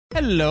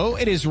Hello,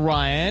 it is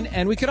Ryan,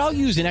 and we could all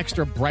use an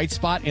extra bright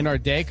spot in our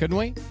day, couldn't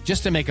we?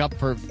 Just to make up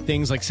for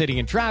things like sitting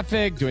in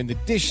traffic, doing the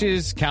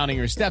dishes, counting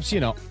your steps,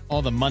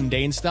 all the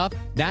mundane stuff.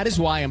 That is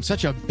why I'm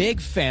such a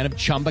big fan of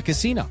Chumba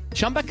Casino.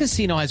 Chumba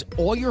Casino has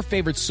all your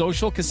favorite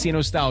social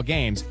casino-style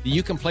games that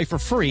you can play for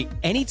free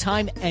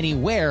anytime,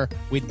 anywhere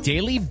with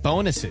daily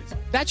bonuses.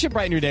 That should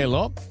brighten your day a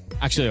little.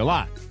 Actually, a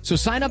lot. So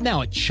sign up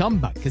now at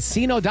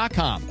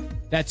ChumbaCasino.com.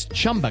 That's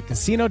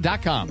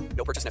ChumbaCasino.com.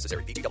 No purchase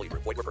necessary. VGW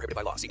Group. Void where prohibited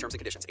by law. See terms and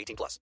conditions.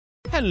 18+.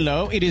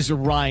 Hello, it is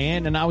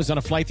Ryan, and I was on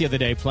a flight the other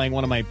day playing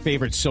one of my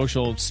favorite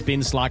social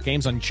spin slot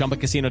games on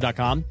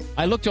ChumbaCasino.com.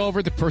 I looked over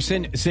at the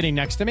person sitting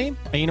next to me,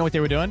 and you know what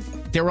they were doing?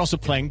 They were also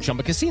playing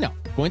Chumba Casino.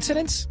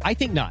 Coincidence? I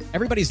think not.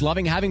 Everybody's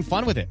loving having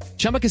fun with it.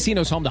 Chumba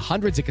Casino is home to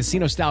hundreds of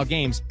casino-style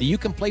games that you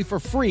can play for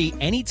free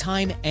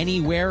anytime,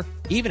 anywhere,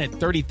 even at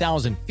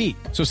 30,000 feet.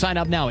 So sign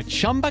up now at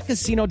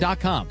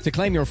ChumbaCasino.com to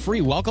claim your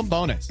free welcome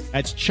bonus.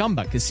 That's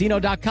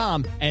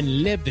ChumbaCasino.com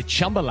and live the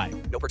Chumba life.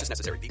 No purchase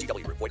necessary.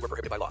 VGW Group. Void where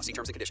prohibited by law. See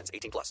terms and conditions.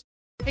 18+.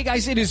 Hey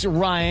guys, it is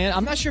Ryan.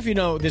 I'm not sure if you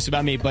know this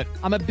about me, but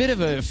I'm a bit of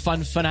a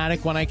fun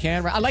fanatic when I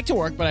can. I like to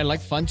work, but I like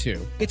fun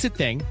too. It's a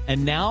thing.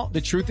 And now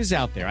the truth is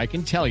out there. I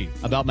can tell you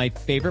about my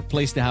favorite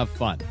place to have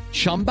fun.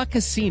 Chumba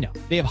Casino.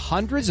 They have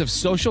hundreds of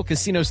social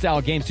casino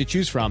style games to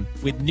choose from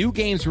with new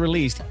games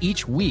released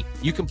each week.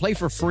 You can play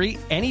for free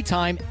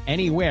anytime,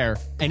 anywhere.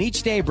 And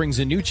each day brings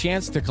a new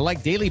chance to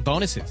collect daily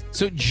bonuses.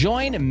 So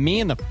join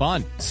me in the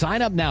fun.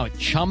 Sign up now at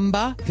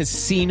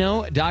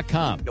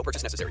ChumbaCasino.com. No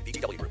purchase necessary.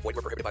 VGW Group. Void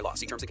where prohibited by law.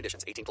 See terms and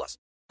conditions. 18+.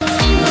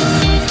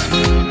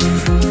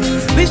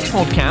 This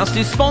podcast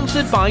is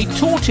sponsored by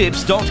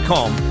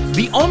TourTips.com,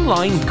 the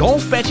online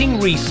golf betting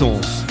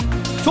resource.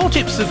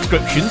 TourTips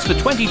subscriptions for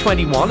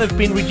 2021 have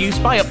been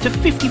reduced by up to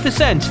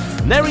 50%,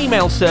 and their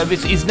email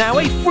service is now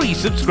a free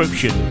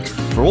subscription.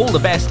 For all the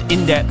best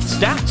in-depth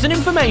stats and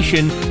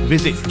information,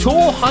 visit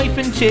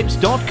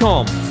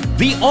Tour-Tips.com,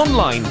 the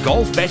online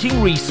golf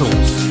betting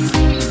resource.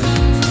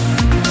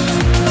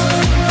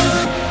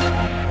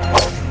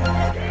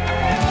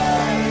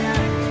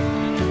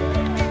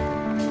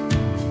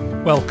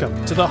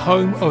 Welcome to the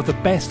home of the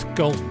best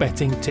golf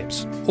betting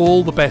tips.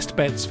 All the best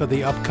bets for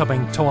the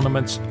upcoming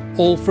tournaments,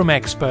 all from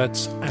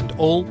experts and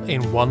all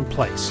in one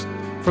place.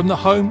 From the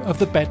home of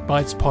the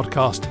BetBites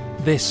podcast,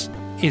 this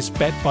is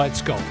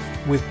BetBites Golf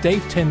with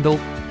Dave Tyndall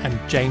and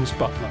James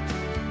Butler.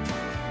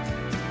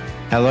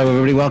 Hello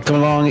everybody, welcome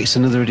along. It's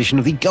another edition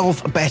of the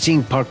Golf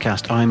Betting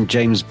Podcast. I'm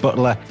James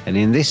Butler, and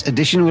in this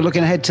edition we're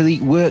looking ahead to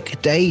the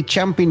Workday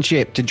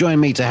Championship. To join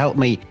me to help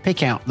me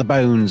pick out the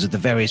bones of the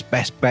various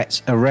best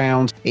bets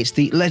around, it's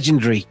the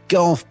legendary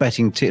golf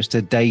betting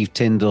tipster Dave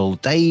Tyndall.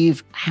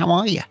 Dave, how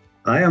are you?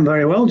 I am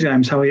very well,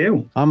 James. How are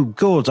you? I'm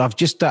good. I've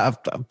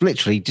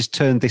literally just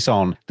turned this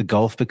on, the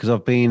golf, because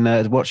I've been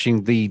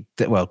watching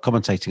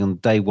commentating on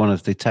day one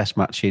of the test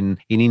match in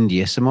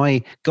India. So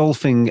my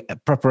golfing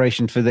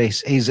preparation for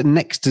this is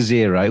next to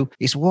zero.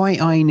 It's why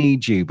I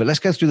need you. But let's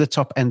go through the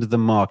top end of the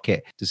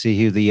market to see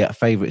who the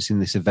favourites in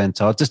this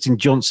event are. Dustin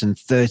Johnson,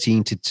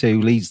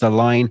 13-2, leads the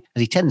line,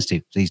 as he tends to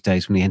these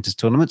days when he enters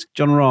tournaments.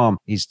 Jon Rahm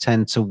is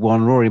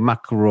 10-1. Rory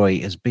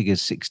McIlroy as big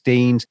as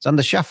 16. Xander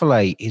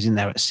Schauffele is in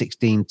there at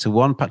 16-1.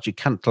 Patrick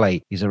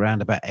Cantlay is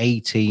around about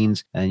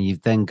 18s, and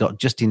you've then got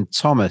Justin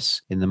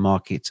Thomas in the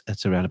market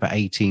at around about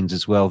 18s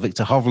as well.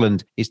 Victor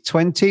Hovland is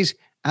 20s,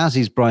 as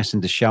is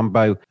Bryson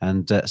DeChambeau,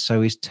 and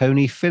so is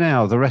Tony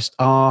Finau. The rest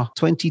are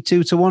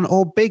 22-1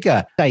 or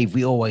bigger. Dave,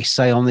 we always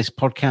say on this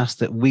podcast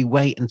that we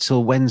wait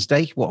until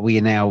Wednesday. What we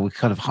are now, we're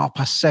kind of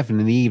 7:30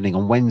 in the evening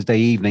on Wednesday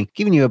evening,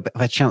 giving you a bit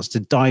of a chance to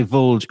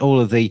divulge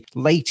all of the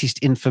latest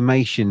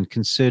information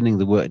concerning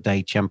the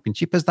Workday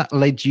Championship. Has that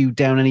led you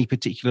down any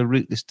particular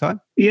route this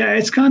time? Yeah,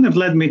 it's kind of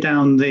led me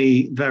down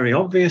the very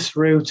obvious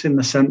route in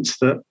the sense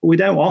that we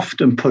don't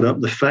often put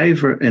up the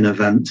favourite in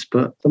events,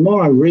 but the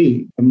more I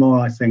read, the more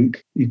I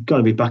think you've got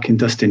to be backing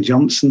Dustin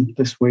Johnson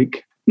this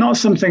week. Not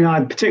something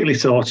I'd particularly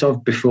thought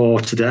of before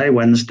today,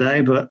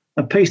 Wednesday, but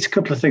I pieced a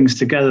couple of things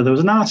together. There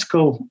was an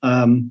article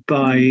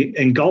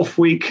in Golf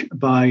Week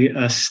by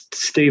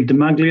Steve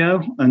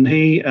DiMaglio, and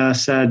he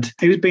said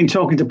he was been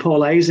talking to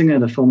Paul Azinger,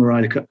 the former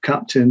Ryder Cup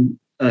captain,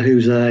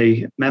 who's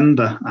a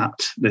member at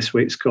this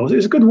week's course. It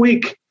was a good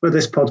week for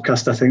this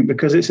podcast, I think,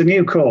 because it's a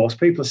new course.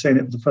 People are seeing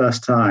it for the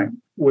first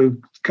time. We're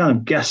kind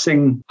of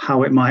guessing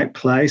how it might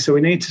play. So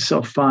we need to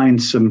sort of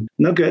find some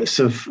nuggets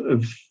of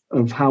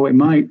how it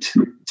might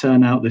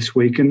turn out this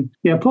week. And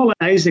yeah, Paul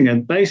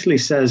Azinger basically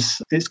says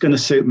it's going to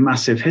suit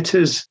massive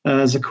hitters.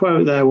 There's a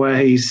quote there where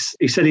he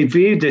said he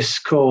viewed this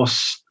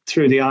course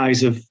through the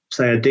eyes of,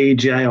 say, a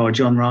DJ or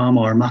Jon Rahm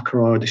or a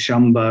McIlroy or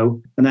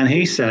DeChambeau. And then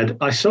he said,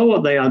 I saw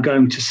what they are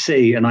going to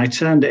see, and I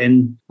turned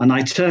into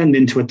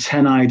a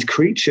 10-eyed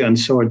creature and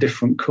saw a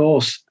different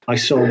course. I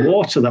saw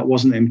water that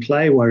wasn't in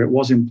play where it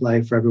was in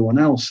play for everyone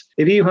else.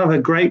 If you have a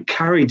great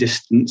carry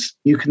distance,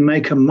 you can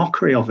make a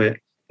mockery of it.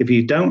 If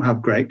you don't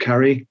have great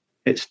carry,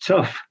 it's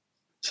tough.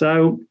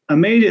 So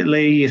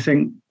immediately you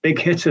think, big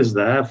hitters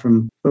there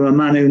from a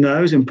man who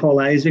knows in Paul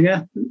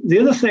Azinger. The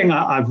other thing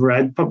I've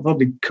read,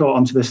 probably caught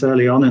onto this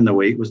early on in the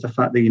week, was the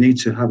fact that you need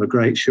to have a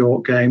great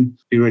short game,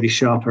 be really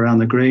sharp around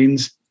the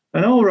greens.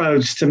 And all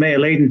roads to me are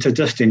leading to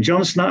Dustin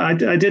Johnson.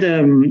 I did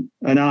an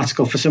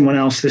article for someone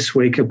else this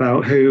week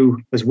about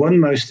who has won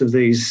most of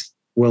these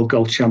World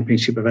Golf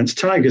Championship events.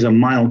 Tiger's a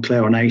mile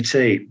clear on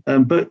 18.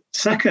 But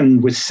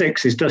second with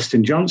 6 is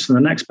Dustin Johnson.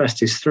 The next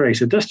best is 3.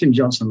 So Dustin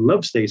Johnson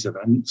loves these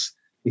events.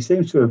 He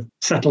seems to have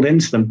settled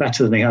into them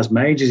better than he has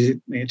majors.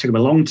 It took him a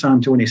long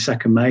time to win his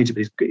second major,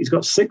 but he's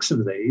got 6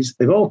 of these.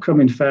 They've all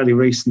come in fairly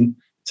recent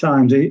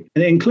times. And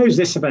it includes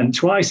this event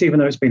twice, even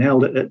though it's been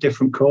held at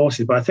different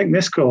courses. But I think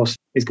this course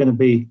is going to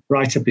be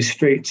right up his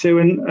street too.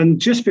 And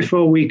just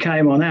before we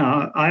came on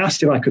out, I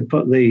asked if I could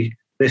put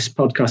this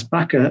podcast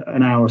back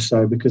an hour or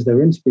so because they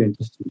were interviewing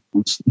Dustin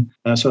Johnson.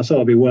 So I thought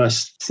it'd be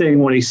worth seeing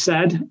what he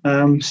said.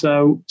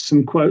 So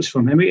some quotes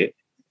from him. He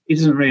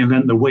doesn't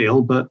reinvent the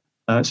wheel, but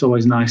it's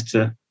always nice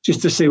to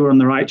see we're on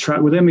the right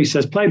track with him. He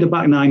says, played the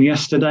back 9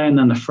 yesterday and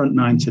then the front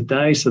 9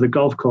 today. So the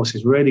golf course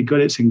is really good.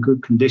 It's in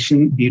good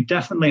condition. You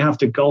definitely have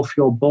to golf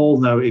your ball,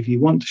 though, if you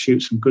want to shoot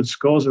some good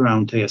scores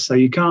around here. So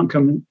you can't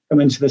come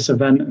into this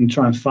event and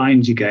try and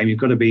find your game. You've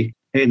got to be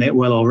hitting it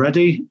well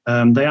already.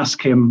 They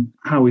ask him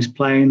how he's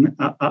playing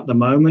at the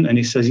moment. And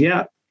he says,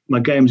 yeah, my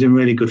game's in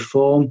really good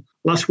form.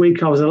 Last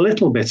week, I was a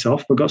little bit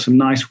off, but got some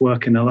nice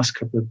work in the last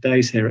couple of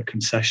days here at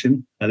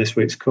Concession, this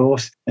week's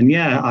course. And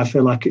yeah, I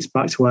feel like it's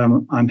back to where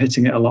I'm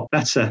hitting it a lot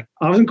better.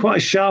 I wasn't quite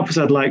as sharp as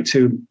I'd like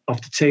to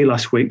off the tee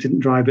last week, didn't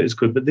drive it as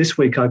good. But this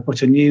week, I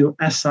put a new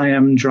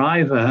SIM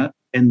driver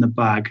in the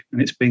bag,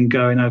 and it's been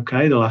going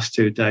okay the last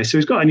 2 days. So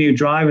he's got a new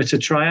driver to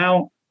try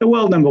out. The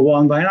world number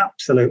 1 by an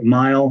absolute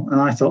mile. And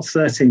I thought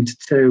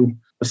 13-2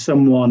 for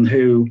someone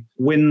who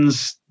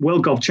wins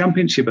World Golf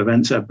Championship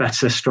events at a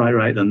better strike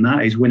rate than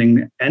that. He's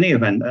winning any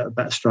event at a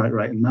better strike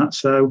rate than that.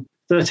 So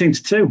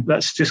 13-2.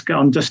 Let's just get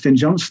on Dustin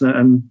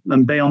Johnson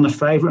and be on the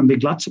favourite and be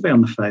glad to be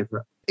on the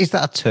favourite. Is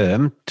that a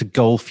term, to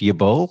golf your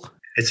ball?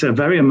 It's a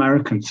very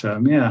American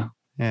term, yeah.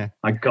 Yeah,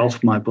 I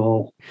golf my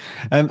ball.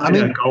 I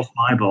golf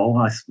my ball.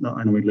 I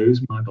only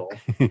lose my ball.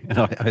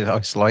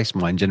 I slice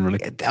mine generally.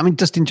 I mean,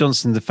 Dustin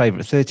Johnson, the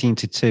favourite,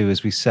 13-2,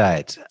 as we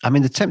said. I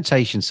mean, the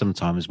temptation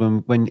sometimes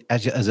when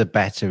as a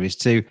bettor is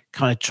to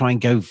kind of try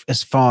and go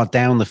as far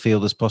down the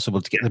field as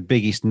possible to get the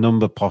biggest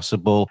number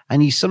possible.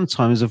 And you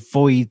sometimes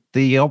avoid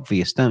the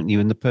obvious, don't you?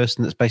 And the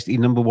person that's basically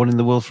number 1 in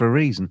the world for a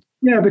reason.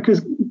 Yeah,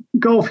 because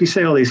golf, you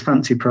see all these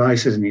fancy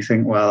prices and you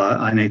think, well,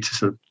 I need to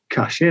sort of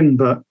cash in.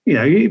 But, you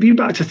know, if you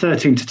back to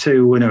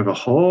 13-2 winner of a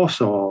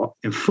horse or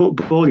in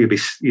football,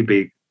 you'd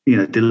be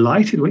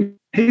delighted.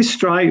 His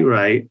strike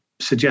rate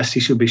suggests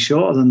he should be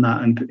shorter than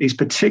that. And he's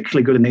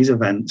particularly good in these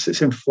events.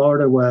 It's in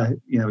Florida where,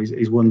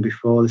 he's won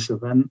before this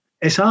event.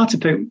 It's hard to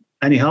pick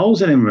any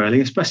holes in him,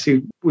 really,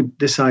 especially with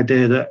this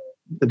idea that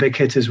the big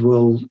hitters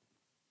will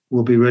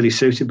be really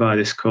suited by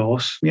this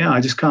course. Yeah,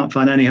 I just can't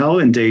find any hole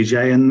in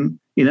DJ. And,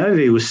 if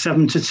he was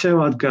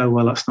 7-2, I'd go,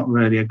 well, that's not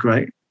really a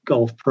great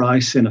golf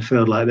price in a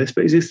field like this,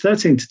 but he's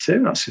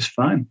 13-2. That's just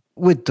fine.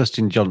 With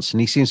Dustin Johnson,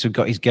 he seems to have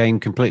got his game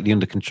completely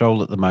under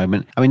control at the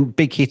moment. I mean,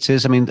 big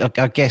hitters. I mean,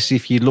 I guess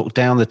if you look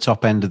down the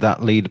top end of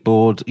that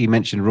leaderboard, you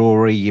mentioned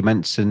Rory, you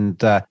mentioned,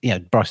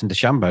 Bryson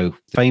DeChambeau,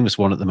 famous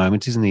one at the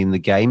moment, isn't he, in the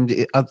game?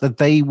 Are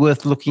they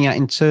worth looking at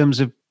in terms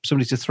of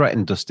somebody to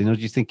threaten Dustin, or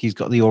do you think he's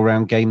got the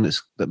all-round game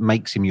that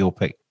makes him your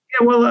pick?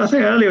 Yeah, well, I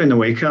think earlier in the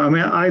week, I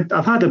mean,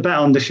 I've had a bet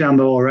on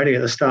DeChambeau already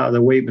at the start of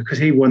the week because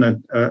he won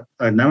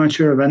an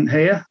amateur event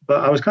here,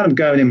 but I was kind of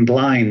going in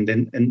blind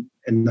in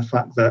the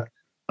fact that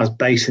I was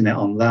basing it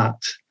on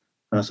that,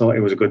 and I thought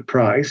it was a good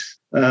price.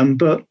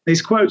 But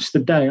his quotes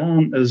today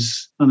aren't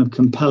as kind of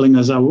compelling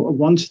as I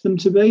wanted them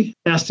to be.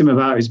 I asked him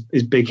about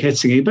his big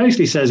hitting. He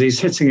basically says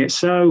he's hitting it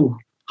so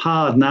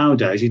hard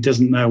nowadays, he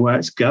doesn't know where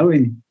it's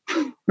going.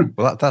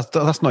 Well,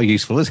 that's not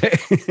useful, is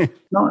it?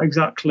 Not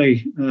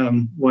exactly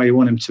where you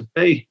want him to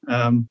be.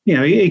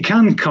 He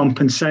can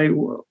compensate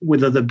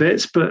with other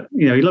bits, but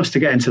he loves to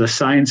get into the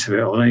science of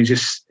it all. And he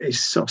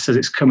sort of says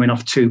it's coming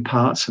off 2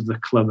 parts of the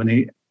club,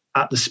 and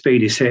at the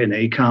speed he's hitting it,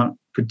 he can't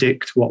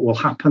predict what will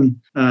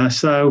happen.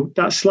 So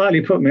that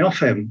slightly put me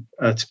off him,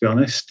 to be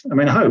honest. I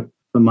mean, I hope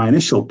for my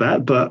initial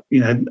bet, but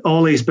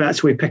all these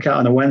bets we pick out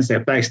on a Wednesday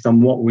are based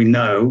on what we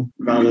know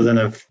rather than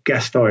have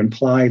guessed or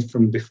implied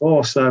from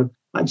before. So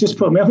that just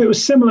put me off. It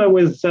was similar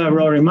with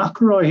Rory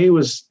McIlroy. He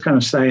was kind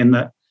of saying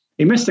that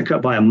he missed the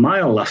cut by a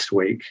mile last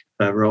week,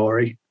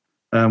 Rory,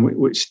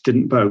 which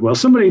didn't bode well.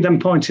 Somebody then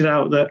pointed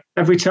out that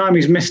every time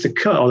he's missed a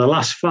cut, or the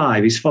last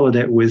 5, he's followed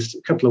it with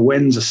a couple of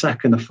wins, a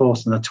second, a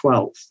fourth, and a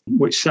 12th,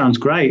 which sounds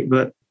great.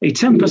 But he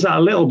tempers that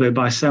a little bit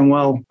by saying,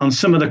 well, on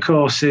some of the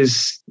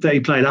courses that he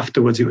played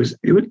afterwards, he was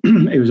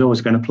always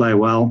going to play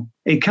well.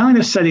 He kind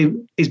of said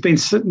he's been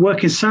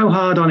working so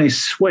hard on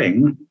his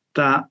swing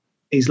that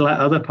he's let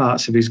other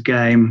parts of his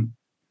game,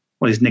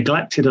 he's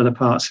neglected other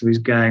parts of his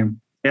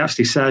game. He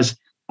actually says,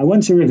 I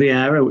went to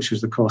Riviera, which was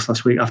the course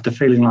last week, after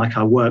feeling like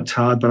I worked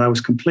hard, but I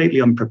was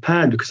completely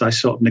unprepared because I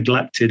sort of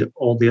neglected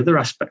all the other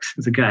aspects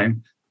of the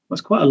game.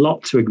 That's quite a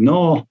lot to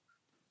ignore.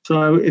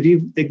 So if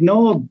you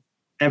ignore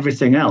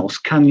everything else,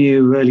 can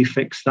you really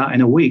fix that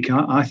in a week?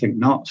 I think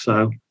not.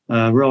 So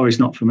Rory's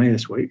not for me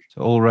this week.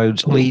 So all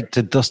roads lead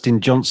to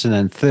Dustin Johnson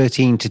and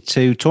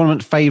 13-2.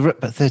 Tournament favourite,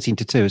 but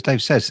 13-2. As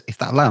Dave says, if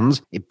that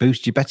lands, it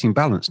boosts your betting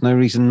balance. No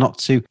reason not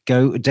to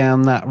go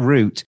down that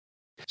route.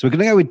 So we're going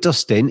to go with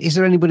Dustin. Is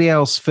there anybody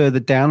else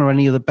further down or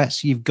any other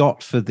bets you've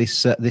got for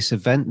this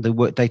event, the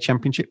Workday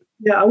Championship?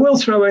 Yeah, I will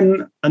throw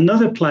in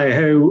another player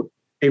who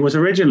he was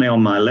originally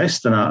on my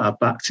list and I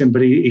backed him,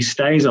 but he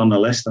stays on the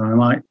list and I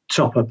might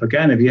top up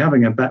again. If you're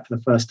having a bet for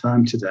the first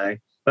time today,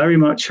 very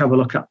much have a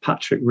look at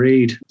Patrick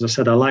Reed. As I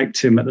said, I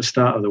liked him at the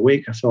start of the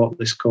week. I thought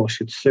this course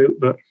should suit,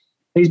 but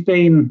he's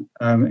been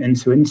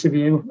into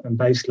interview and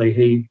basically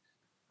he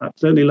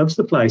absolutely loves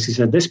the place. He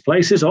said, this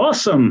place is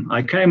awesome.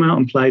 I came out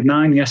and played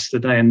 9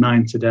 yesterday and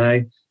 9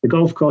 today. The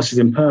golf course is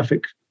in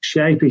perfect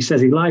shape. He says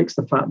he likes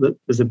the fact that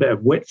there's a bit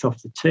of width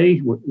off the tee,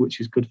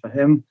 which is good for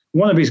him.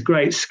 One of his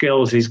great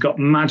skills, he's got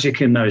magic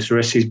in those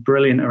wrists. He's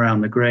brilliant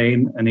around the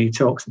green. And he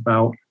talks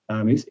about,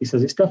 he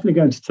says it's definitely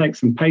going to take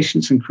some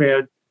patience and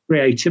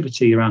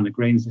creativity around the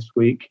greens this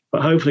week.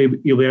 But hopefully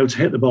you'll be able to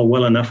hit the ball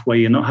well enough where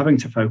you're not having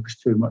to focus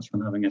too much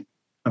on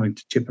having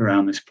to chip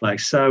around this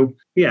place. So,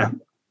 yeah,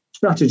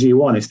 strategy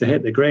one is to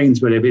hit the greens.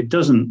 But if it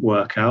doesn't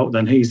work out,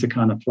 then he's the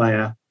kind of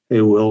player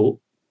who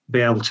will be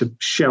able to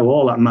show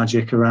all that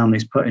magic around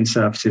these putting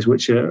surfaces,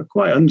 which are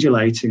quite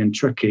undulating and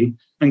tricky,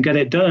 and get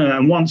it done.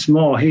 And once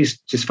more, he's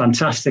just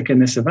fantastic in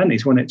this event.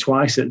 He's won it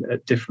twice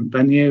at different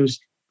venues,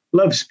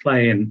 loves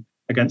playing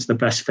against the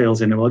best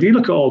fields in the world. You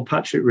look at all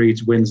Patrick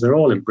Reed's wins, they're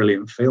all in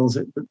brilliant fields.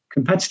 The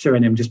competitor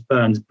in him just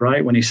burns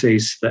bright when he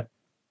sees that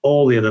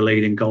all the other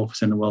leading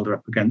golfers in the world are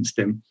up against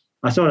him.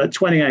 I thought at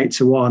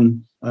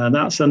 28-1,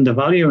 that's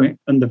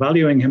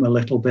undervaluing him a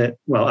little bit.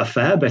 Well, a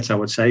fair bit, I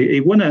would say.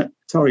 He won at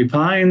Torrey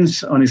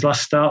Pines on his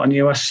last start on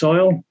US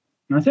soil.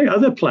 And I think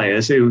other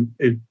players who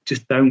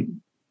just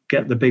don't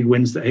get the big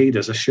wins that he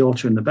does are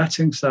shorter in the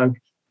betting. So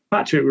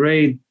Patrick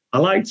Reed, I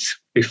liked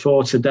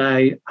before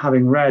today,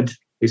 having read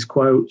his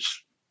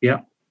quotes. Yeah,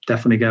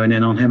 definitely going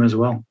in on him as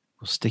well.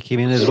 We'll stick him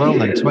in as well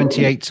then.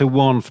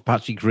 28-1 for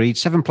Patrick Reed.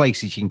 7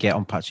 places you can get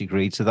on Patrick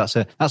Reed. So that's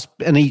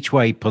an each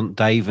way punt,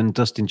 Dave. And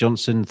Dustin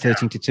Johnson,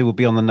 13-2 will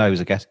be on the nose,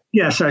 I guess.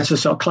 Yeah, so to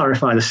sort of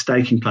clarify the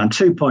staking plan,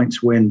 2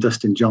 points win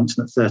Dustin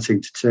Johnson at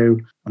 13-2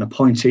 and a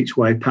point each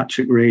way.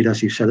 Patrick Reed,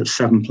 as you said, at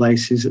 7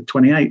 places at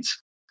 28.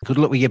 Good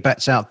luck with your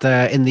bets out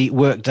there in the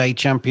Workday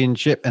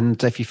Championship.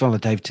 And if you follow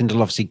Dave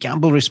Tyndall, obviously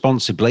gamble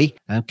responsibly.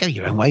 Go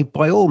your own way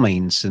by all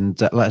means and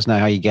let us know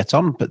how you get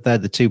on. But they're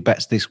the 2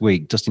 bets this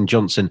week, Dustin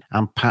Johnson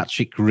and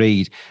Patrick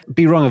Reed. It'd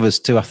be wrong of us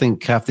to, I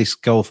think, have this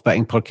golf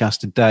betting podcast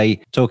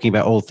today talking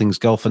about all things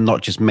golf and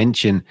not just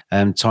mention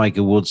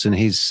Tiger Woods and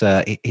his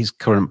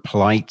current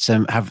plight.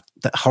 Have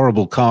that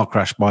horrible car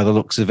crash by the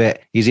looks of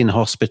it. He's in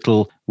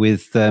hospital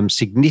with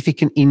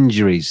significant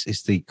injuries,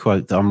 is the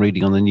quote that I'm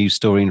reading on the news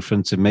story in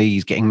front of me.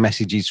 He's getting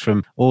messages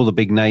from all the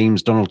big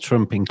names, Donald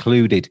Trump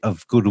included,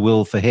 of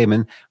goodwill for him.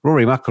 And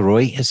Rory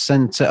McIlroy has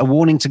sent a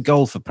warning to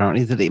golf,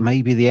 apparently, that it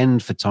may be the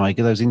end for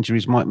Tiger. Those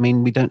injuries might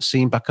mean we don't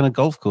see him back on a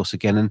golf course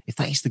again. And if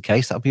that is the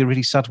case, that would be a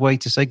really sad way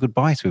to say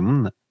goodbye to him,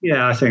 wouldn't it?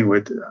 Yeah, I think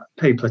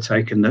people are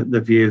taking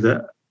the view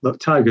that, look,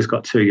 Tiger's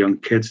got 2 young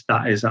kids.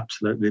 That is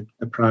absolutely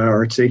the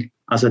priority.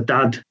 As a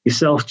dad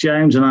yourself,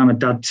 James, and I'm a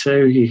dad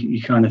too,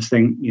 you kind of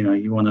think,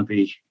 you want to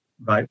be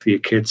right for your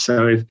kids.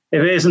 So if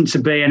it isn't to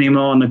be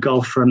anymore on the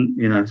golf front,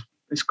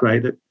 it's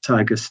great that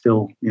Tiger's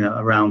still,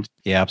 around.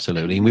 Yeah,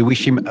 absolutely. And we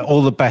wish him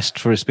all the best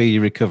for a speedy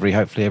recovery.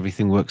 Hopefully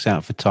everything works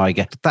out for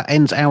Tiger. That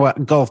ends our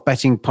golf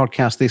betting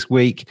podcast this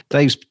week.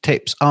 Dave's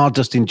tips are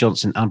Dustin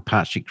Johnson and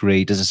Patrick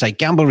Reed. As I say,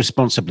 gamble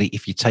responsibly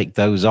if you take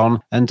those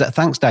on. And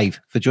thanks, Dave,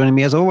 for joining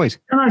me as always.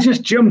 Can I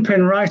just jump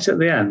in right at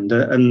the end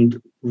and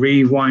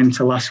rewind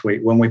to last week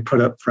when we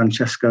put up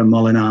Francesco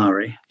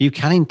Molinari? You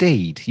can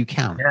indeed. You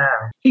can.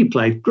 Yeah. He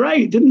played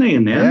great, didn't he,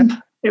 in the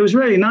end? It was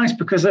really nice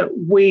because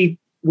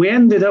we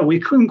ended up, we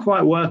couldn't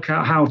quite work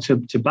out how to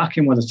back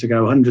him, whether to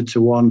go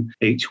 100-1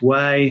 each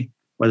way,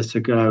 whether to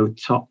go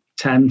top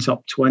 10,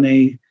 top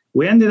 20.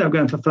 We ended up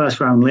going for first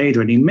round leader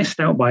and he missed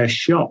out by a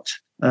shot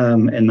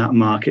in that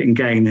market and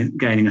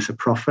gaining us a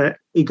profit.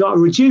 He got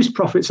reduced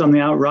profits on the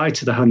outright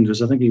of the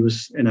hundreds. I think he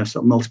was in a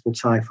sort of multiple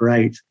tie for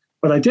 8.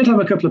 But I did have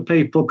a couple of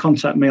people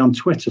contact me on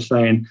Twitter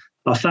saying,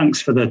 oh,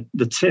 thanks for the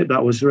tip.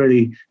 That was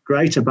really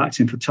great. I backed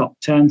him for top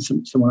 10.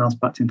 Someone else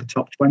backed him for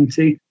top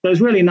 20. So it was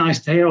really nice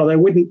to hear, although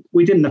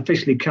we didn't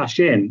officially cash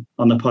in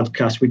on the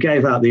podcast. We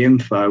gave out the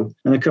info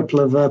and a couple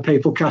of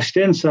people cashed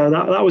in. So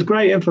that was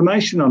great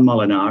information on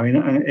Molinari.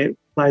 And it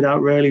played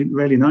out really,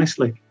 really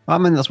nicely. I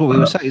mean, that's what we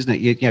would say, isn't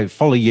it? You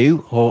follow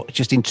you or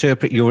just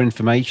interpret your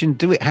information.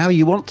 Do it how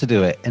you want to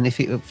do it. And if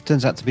it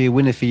turns out to be a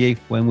winner for you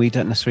when we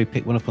don't necessarily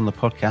pick one up on the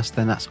podcast,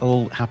 then that's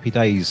all happy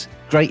days.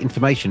 Great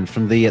information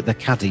from the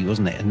caddy,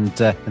 wasn't it?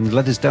 And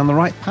led us down the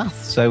right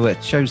path. So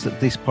it shows that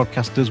this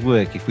podcast does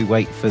work if we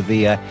wait for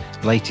the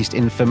latest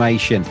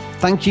information.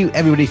 Thank you,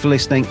 everybody, for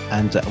listening.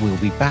 And we'll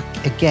be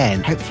back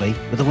again, hopefully,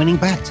 with a winning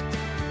bet.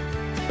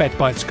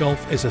 BetBites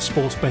Golf is a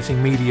sports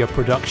betting media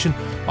production.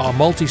 Our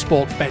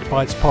multi-sport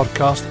BetBites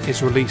podcast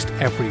is released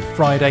every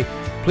Friday.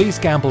 Please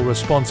gamble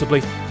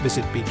responsibly.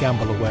 Visit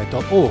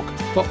begambleaware.org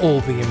for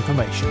all the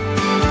information.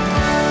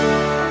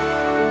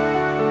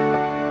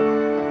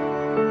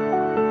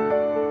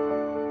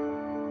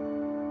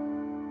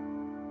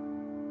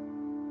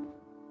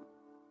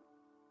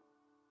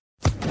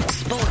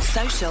 Sports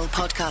Social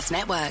Podcast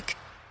Network.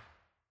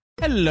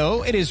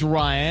 Hello, it is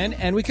Ryan,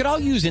 and we could all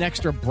use an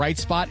extra bright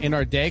spot in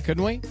our day,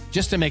 couldn't we?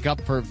 Just to make up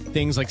for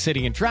things like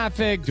sitting in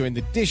traffic, doing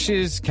the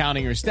dishes,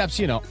 counting your steps,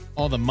 you know,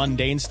 all the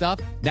mundane stuff.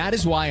 That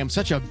is why I'm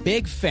such a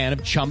big fan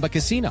of Chumba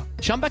Casino.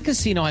 Chumba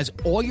Casino has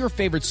all your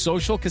favorite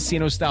social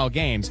casino-style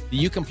games that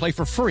you can play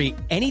for free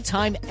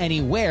anytime,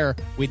 anywhere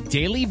with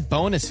daily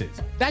bonuses.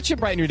 That should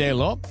brighten your day a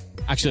little.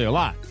 Actually, a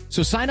lot.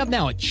 So sign up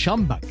now at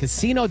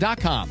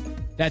ChumbaCasino.com.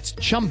 That's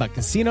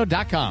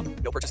ChumbaCasino.com.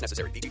 No purchase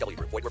necessary. VGW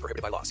Group. Void where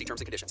prohibited by law. See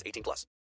terms and conditions. 18+.